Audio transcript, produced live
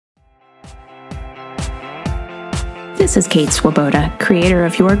This is Kate Swoboda, creator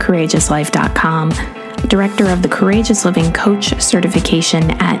of YourCourageousLife.com, director of the Courageous Living Coach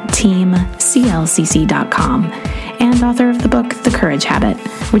certification at TeamCLCC.com, and author of the book, The Courage Habit,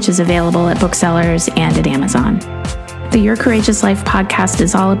 which is available at booksellers and at Amazon. The Your Courageous Life podcast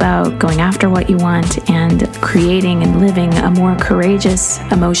is all about going after what you want and creating and living a more courageous,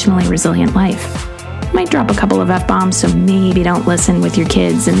 emotionally resilient life. Might drop a couple of F-bombs, so maybe don't listen with your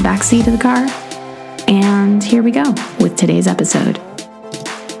kids in the backseat of the car. And here we go with today's episode.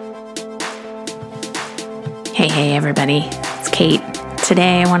 Hey everybody, it's Kate.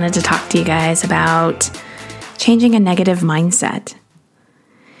 Today I wanted to talk to you guys about changing a negative mindset.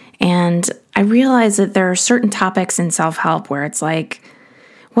 And I realize that there are certain topics in self-help where it's like,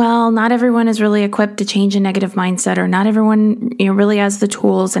 well, not everyone is really equipped to change a negative mindset, or not everyone really has the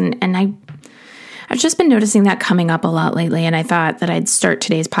tools. And I've just been noticing that coming up a lot lately, and I thought that I'd start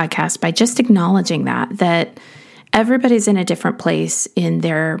today's podcast by just acknowledging that everybody's in a different place in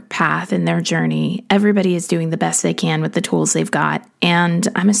their path, in their journey. Everybody is doing the best they can with the tools they've got, and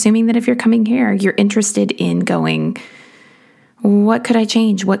I'm assuming that if you're coming here, you're interested in going, what could I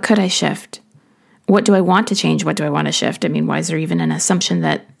change? What could I shift? What do I want to change? What do I want to shift? I mean, why is there even an assumption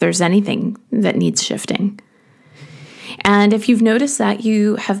that there's anything that needs shifting? And if you've noticed that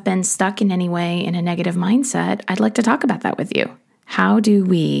you have been stuck in any way in a negative mindset, I'd like to talk about that with you. How do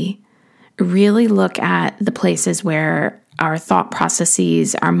we really look at the places where our thought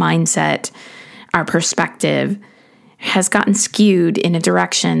processes, our mindset, our perspective has gotten skewed in a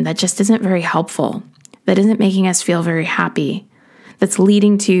direction that just isn't very helpful, that isn't making us feel very happy, that's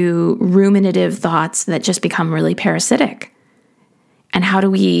leading to ruminative thoughts that just become really parasitic? And how do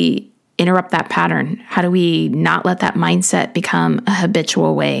we interrupt that pattern? How do we not let that mindset become a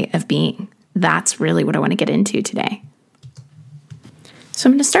habitual way of being? That's really what I want to get into today. So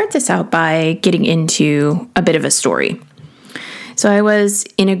I'm going to start this out by getting into a bit of a story. So I was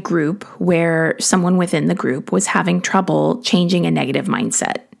in a group where someone within the group was having trouble changing a negative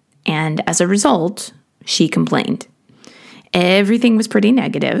mindset. And as a result, she complained. Everything was pretty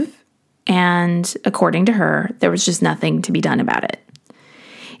negative, and according to her, there was just nothing to be done about it.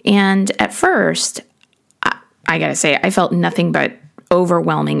 And at first, I gotta say, I felt nothing but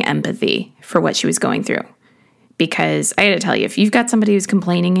overwhelming empathy for what she was going through. Because I gotta tell you, if you've got somebody who's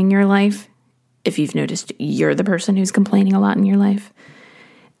complaining in your life, if you've noticed you're the person who's complaining a lot in your life,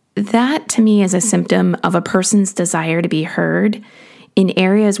 that to me is a symptom of a person's desire to be heard in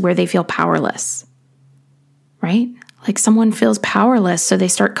areas where they feel powerless, right? Like someone feels powerless, so they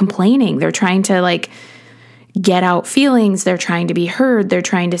start complaining. They're trying to get out feelings. They're trying to be heard. They're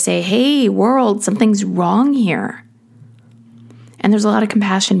trying to say, hey, world, something's wrong here. And there's a lot of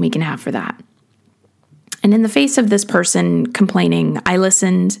compassion we can have for that. And in the face of this person complaining, I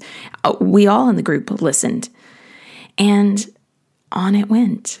listened. We all in the group listened. And on it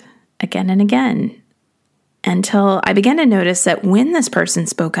went again and again until I began to notice that when this person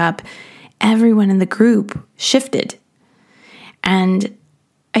spoke up, everyone in the group shifted. And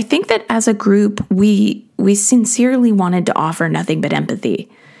I think that as a group, we sincerely wanted to offer nothing but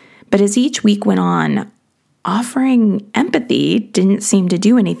empathy. But as each week went on, offering empathy didn't seem to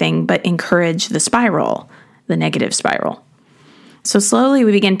do anything but encourage the spiral, the negative spiral. So slowly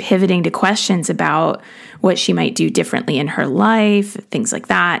we began pivoting to questions about what she might do differently in her life, things like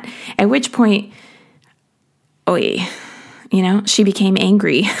that. At which point, she became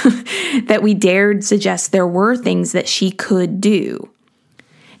angry that we dared suggest there were things that she could do.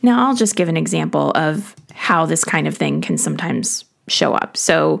 Now, I'll just give an example of how this kind of thing can sometimes show up.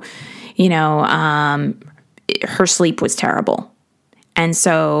 So, her sleep was terrible. And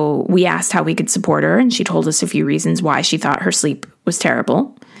so we asked how we could support her, and she told us a few reasons why she thought her sleep was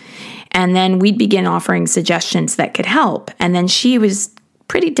terrible. And then we'd begin offering suggestions that could help. And then she was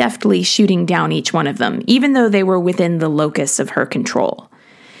pretty deftly shooting down each one of them, even though they were within the locus of her control.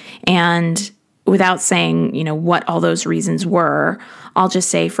 And without saying, what all those reasons were, I'll just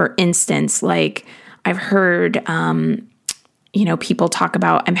say, for instance, I've heard, people talk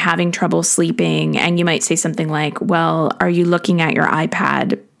about, I'm having trouble sleeping. And you might say something like, well, are you looking at your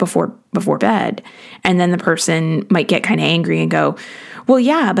iPad before bed? And then the person might get kind of angry and go, well,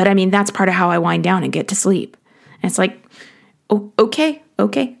 yeah, but that's part of how I wind down and get to sleep. And it's like, oh, okay.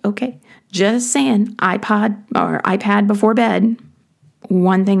 Just saying, iPad before bed,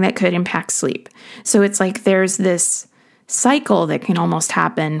 one thing that could impact sleep. So it's like there's this cycle that can almost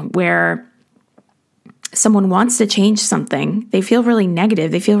happen where someone wants to change something. They feel really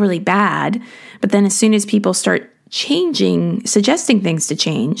negative. They feel really bad. But then as soon as people start suggesting things to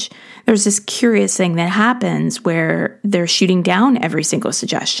change, there's this curious thing that happens where they're shooting down every single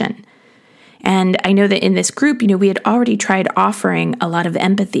suggestion. And I know that in this group, we had already tried offering a lot of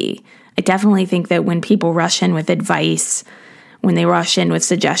empathy. I definitely think that when people rush in with advice, when they rush in with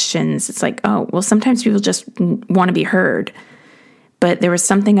suggestions, it's like, oh, well, sometimes people just want to be heard. But there was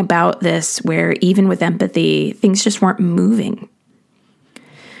something about this where even with empathy, things just weren't moving.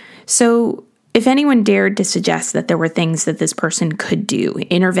 So if anyone dared to suggest that there were things that this person could do,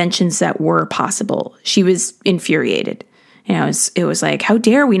 interventions that were possible, she was infuriated. It was like, how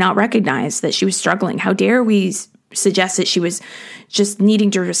dare we not recognize that she was struggling? How dare we suggest that she was just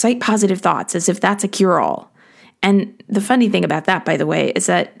needing to recite positive thoughts as if that's a cure-all? And the funny thing about that, by the way, is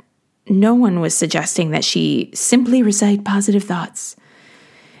that no one was suggesting that she simply recite positive thoughts.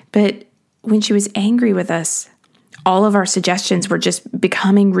 But when she was angry with us, all of our suggestions were just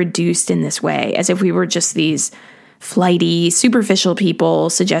becoming reduced in this way, as if we were just these flighty, superficial people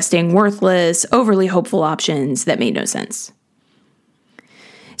suggesting worthless, overly hopeful options that made no sense.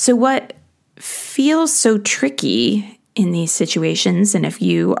 So what feels so tricky in these situations, and if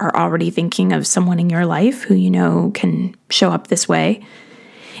you are already thinking of someone in your life who can show up this way,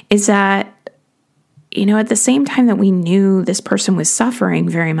 is that, at the same time that we knew this person was suffering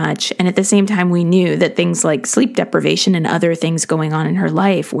very much, and at the same time we knew that things like sleep deprivation and other things going on in her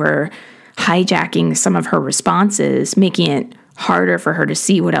life were hijacking some of her responses, making it harder for her to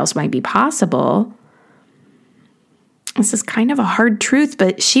see what else might be possible. This is kind of a hard truth,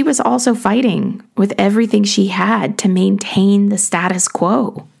 but she was also fighting with everything she had to maintain the status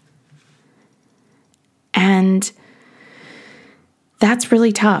quo. And that's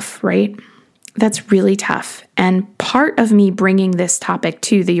really tough, right? That's really tough. And part of me bringing this topic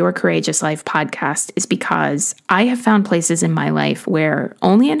to the Your Courageous Life podcast is because I have found places in my life where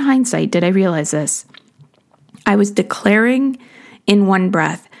only in hindsight did I realize this. I was declaring in one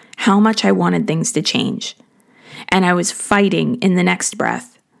breath how much I wanted things to change. And I was fighting in the next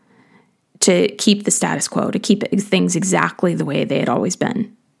breath to keep the status quo, to keep things exactly the way they had always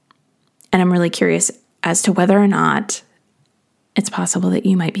been. And I'm really curious as to whether or not it's possible that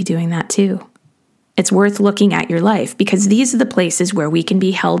you might be doing that too. It's worth looking at your life because these are the places where we can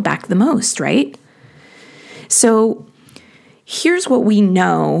be held back the most, right? So here's what we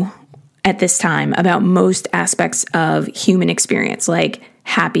know at this time about most aspects of human experience, like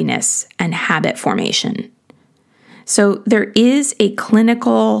happiness and habit formation. So there is a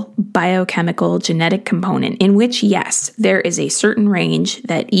clinical, biochemical, genetic component in which, yes, there is a certain range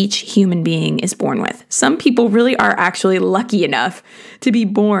that each human being is born with. Some people really are actually lucky enough to be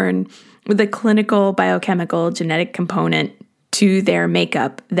born with a clinical, biochemical, genetic component to their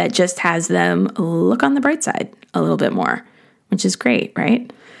makeup that just has them look on the bright side a little bit more, which is great,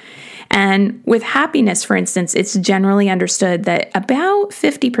 right? And with happiness, for instance, it's generally understood that about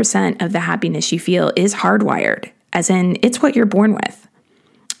 50% of the happiness you feel is hardwired, as in it's what you're born with.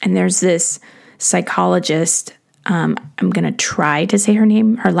 And there's this psychologist, I'm going to try to say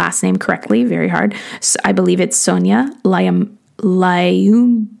her last name correctly, very hard. So I believe it's Sonia Lyubomirsky,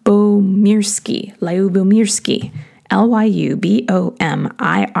 Lyubomirsky.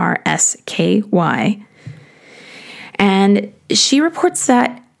 And she reports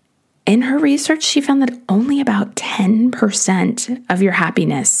that in her research, she found that only about 10% of your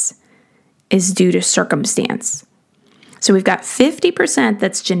happiness is due to circumstance. So we've got 50%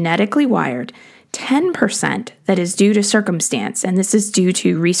 that's genetically wired, 10% that is due to circumstance. And this is due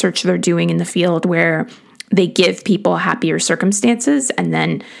to research they're doing in the field where they give people happier circumstances and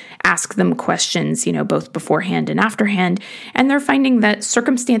then ask them questions, both beforehand and afterhand. And they're finding that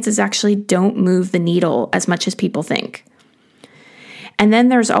circumstances actually don't move the needle as much as people think. And then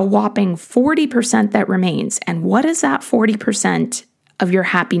there's a whopping 40% that remains. And what is that 40% of your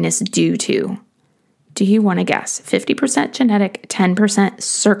happiness due to? Do you want to guess? 50% genetic, 10%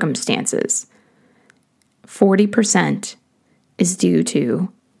 circumstances. 40% is due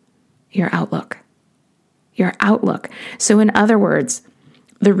to your outlook. Your outlook. So in other words,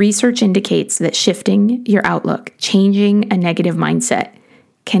 the research indicates that shifting your outlook, changing a negative mindset,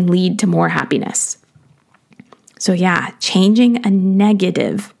 can lead to more happiness. So yeah, changing a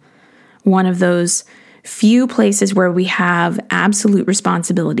negative, one of those few places where we have absolute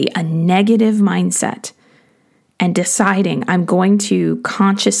responsibility, a negative mindset, and deciding I'm going to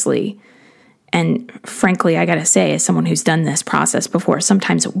consciously, and frankly, I gotta say, as someone who's done this process before,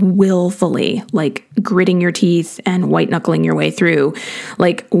 sometimes willfully, like gritting your teeth and white knuckling your way through,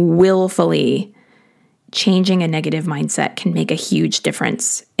 like willfully changing a negative mindset can make a huge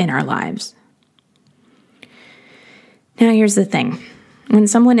difference in our lives. Now, here's the thing. When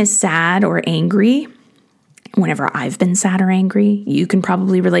someone is sad or angry, whenever I've been sad or angry, you can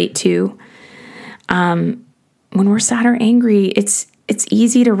probably relate to, when we're sad or angry, it's it's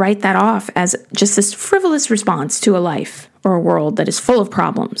easy to write that off as just this frivolous response to a life or a world that is full of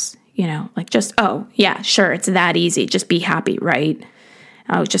problems. Like just, oh, yeah, sure, it's that easy. Just be happy, right?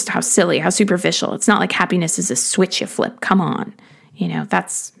 Oh, just how silly, how superficial. It's not like happiness is a switch you flip. Come on.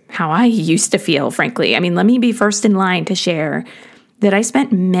 That's how I used to feel, frankly. I mean, let me be first in line to share that I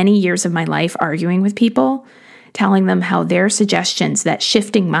spent many years of my life arguing with people, telling them how their suggestions that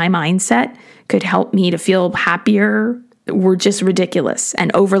shifting my mindset could help me to feel happier were just ridiculous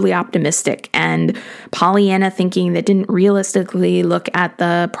and overly optimistic and Pollyanna thinking that didn't realistically look at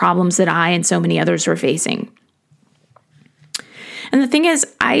the problems that I and so many others were facing. And the thing is,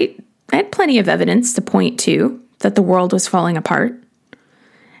 I had plenty of evidence to point to that the world was falling apart.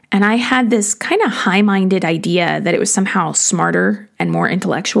 And I had this kind of high-minded idea that it was somehow smarter and more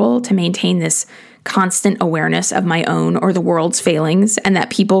intellectual to maintain this constant awareness of my own or the world's failings, and that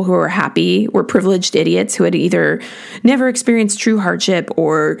people who were happy were privileged idiots who had either never experienced true hardship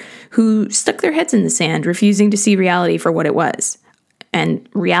or who stuck their heads in the sand, refusing to see reality for what it was. And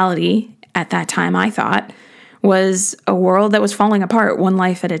reality, at that time, I thought, was a world that was falling apart one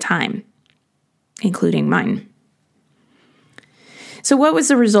life at a time, including mine. So what was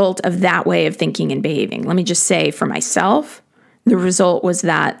the result of that way of thinking and behaving? Let me just say for myself, the result was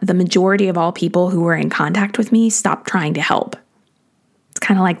that the majority of all people who were in contact with me stopped trying to help. It's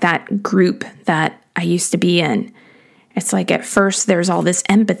kind of like that group that I used to be in. It's like at first there's all this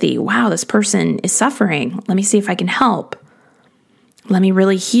empathy. Wow, this person is suffering. Let me see if I can help. Let me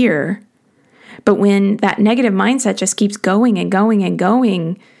really hear. But when that negative mindset just keeps going and going and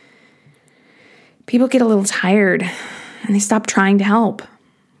going, people get a little tired and they stop trying to help.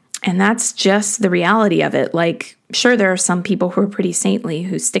 And that's just the reality of it. Like, sure, there are some people who are pretty saintly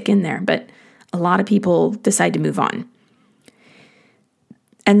who stick in there, but a lot of people decide to move on.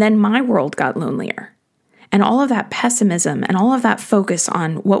 And then my world got lonelier. And all of that pessimism and all of that focus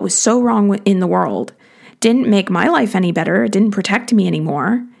on what was so wrong in the world didn't make my life any better. It didn't protect me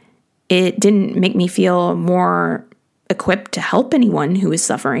anymore. It didn't make me feel more equipped to help anyone who is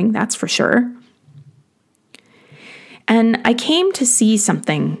suffering, that's for sure. And I came to see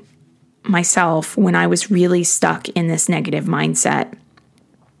something myself when I was really stuck in this negative mindset.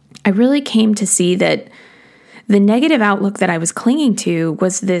 I really came to see that the negative outlook that I was clinging to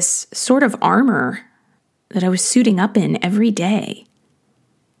was this sort of armor that I was suiting up in every day.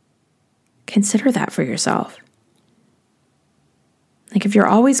 Consider that for yourself. Like if you're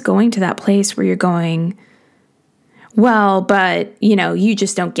always going to that place where you're going, well, but, you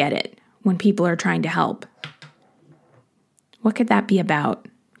just don't get it when people are trying to help. What could that be about?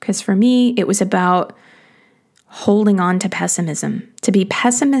 Because for me, it was about holding on to pessimism. To be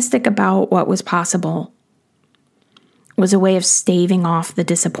pessimistic about what was possible was a way of staving off the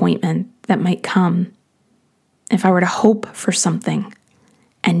disappointment that might come if I were to hope for something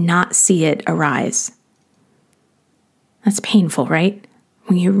and not see it arise. That's painful, right?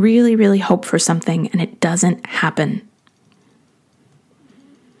 When you really, really hope for something and it doesn't happen.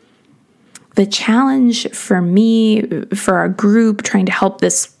 The challenge for me, for our group trying to help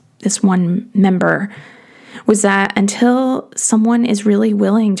this one member, was that until someone is really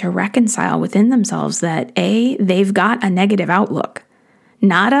willing to reconcile within themselves that A, they've got a negative outlook,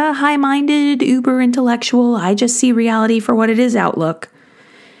 not a high-minded, uber-intellectual, I just see reality for what it is outlook,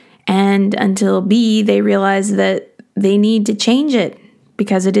 and until B, they realize that they need to change it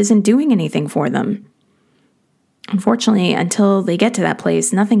because it isn't doing anything for them. Unfortunately, until they get to that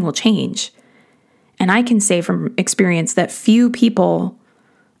place, nothing will change. And I can say from experience that few people,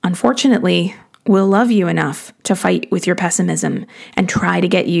 unfortunately, will love you enough to fight with your pessimism and try to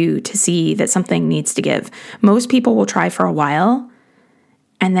get you to see that something needs to give. Most people will try for a while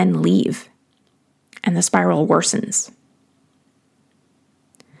and then leave, and the spiral worsens.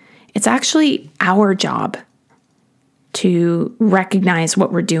 It's actually our job to recognize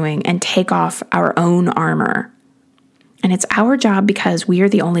what we're doing and take off our own armor. And it's our job because we are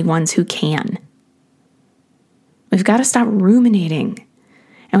the only ones who can. We've got to stop ruminating,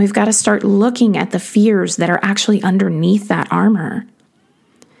 and we've got to start looking at the fears that are actually underneath that armor.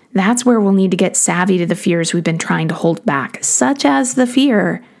 That's where we'll need to get savvy to the fears we've been trying to hold back, such as the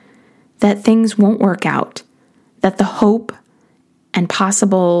fear that things won't work out, that the hope and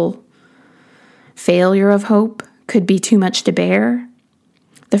possible failure of hope could be too much to bear,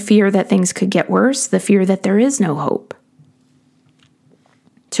 the fear that things could get worse, the fear that there is no hope.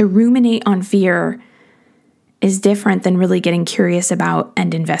 To ruminate on fear is different than really getting curious about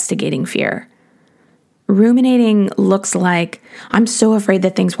and investigating fear. Ruminating looks like, I'm so afraid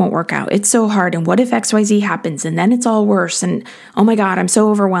that things won't work out. It's so hard. And what if XYZ happens? And then it's all worse. And oh my God, I'm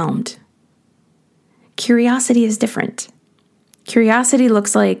so overwhelmed. Curiosity is different. Curiosity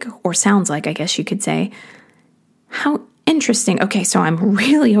looks like, or sounds like, I guess you could say, how interesting. Okay, so I'm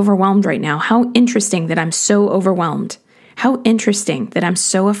really overwhelmed right now. How interesting that I'm so overwhelmed. How interesting that I'm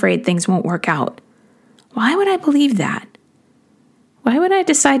so afraid things won't work out. Why would I believe that? Why would I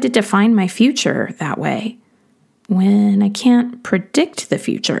decide to define my future that way when I can't predict the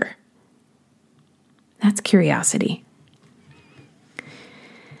future? That's curiosity.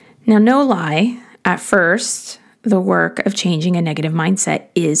 Now, no lie, at first, the work of changing a negative mindset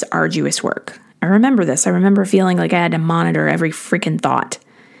is arduous work. I remember this. I remember feeling like I had to monitor every freaking thought.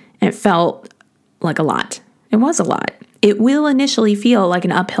 And it felt like a lot. It was a lot. It will initially feel like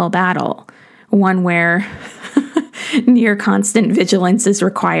an uphill battle, one where near constant vigilance is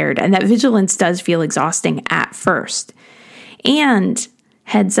required. And that vigilance does feel exhausting at first. And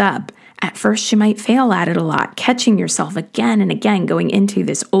heads up, at first you might fail at it a lot, catching yourself again and again going into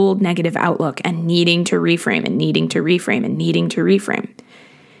this old negative outlook and needing to reframe and needing to reframe and needing to reframe.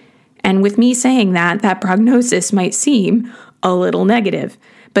 And with me saying that, that prognosis might seem a little negative.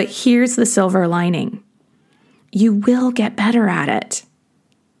 But here's the silver lining. You will get better at it.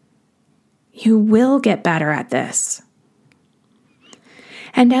 You will get better at this.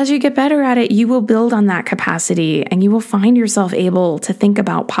 And as you get better at it, you will build on that capacity and you will find yourself able to think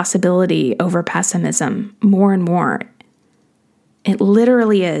about possibility over pessimism more and more. It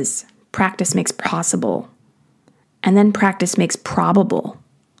literally is. Practice makes possible. And then practice makes probable.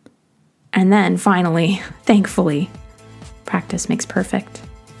 And then finally, thankfully, practice makes perfect.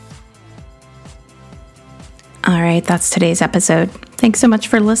 All right, that's today's episode. Thanks so much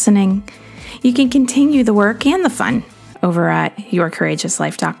for listening. You can continue the work and the fun over at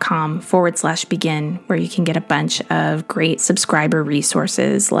yourcourageouslife.com/begin, where you can get a bunch of great subscriber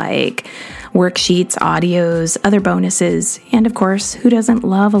resources like worksheets, audios, other bonuses, and of course, who doesn't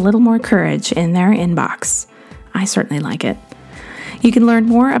love a little more courage in their inbox? I certainly like it. You can learn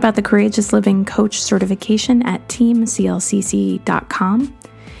more about the Courageous Living Coach certification at teamclcc.com.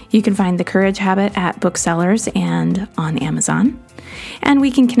 You can find The Courage Habit at booksellers and on Amazon. And we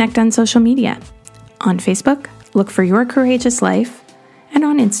can connect on social media. On Facebook, look for Your Courageous Life, and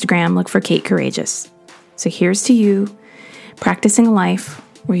on Instagram, look for Kate Courageous. So here's to you, practicing a life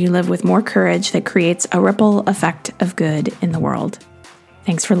where you live with more courage that creates a ripple effect of good in the world.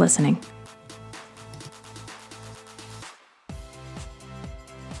 Thanks for listening.